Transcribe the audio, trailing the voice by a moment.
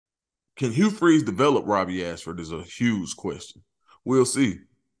Can Hugh Freeze develop Robbie Ashford is a huge question. We'll see.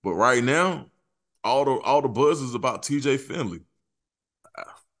 But right now, all the buzz is about TJ Finley.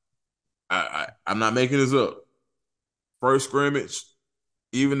 I'm not making this up. First scrimmage,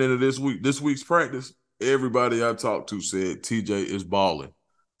 even into this week's practice, everybody I talked to said TJ is balling,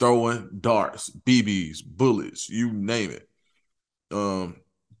 throwing darts, BBs, bullets, you name it. Um,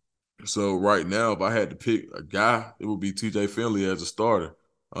 so right now, if I had to pick a guy, it would be TJ Finley as a starter.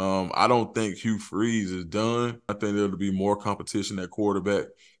 I don't think Hugh Freeze is done. I think there'll be more competition at quarterback,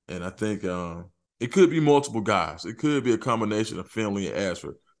 and I think it could be multiple guys. It could be a combination of Finley and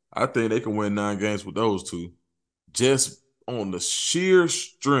Ashford. I think they can win 9 games with those two, just on the sheer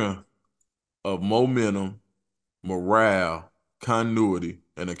strength of momentum, morale, continuity,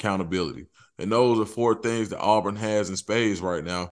 and accountability. And those are four things that Auburn has in spades right now.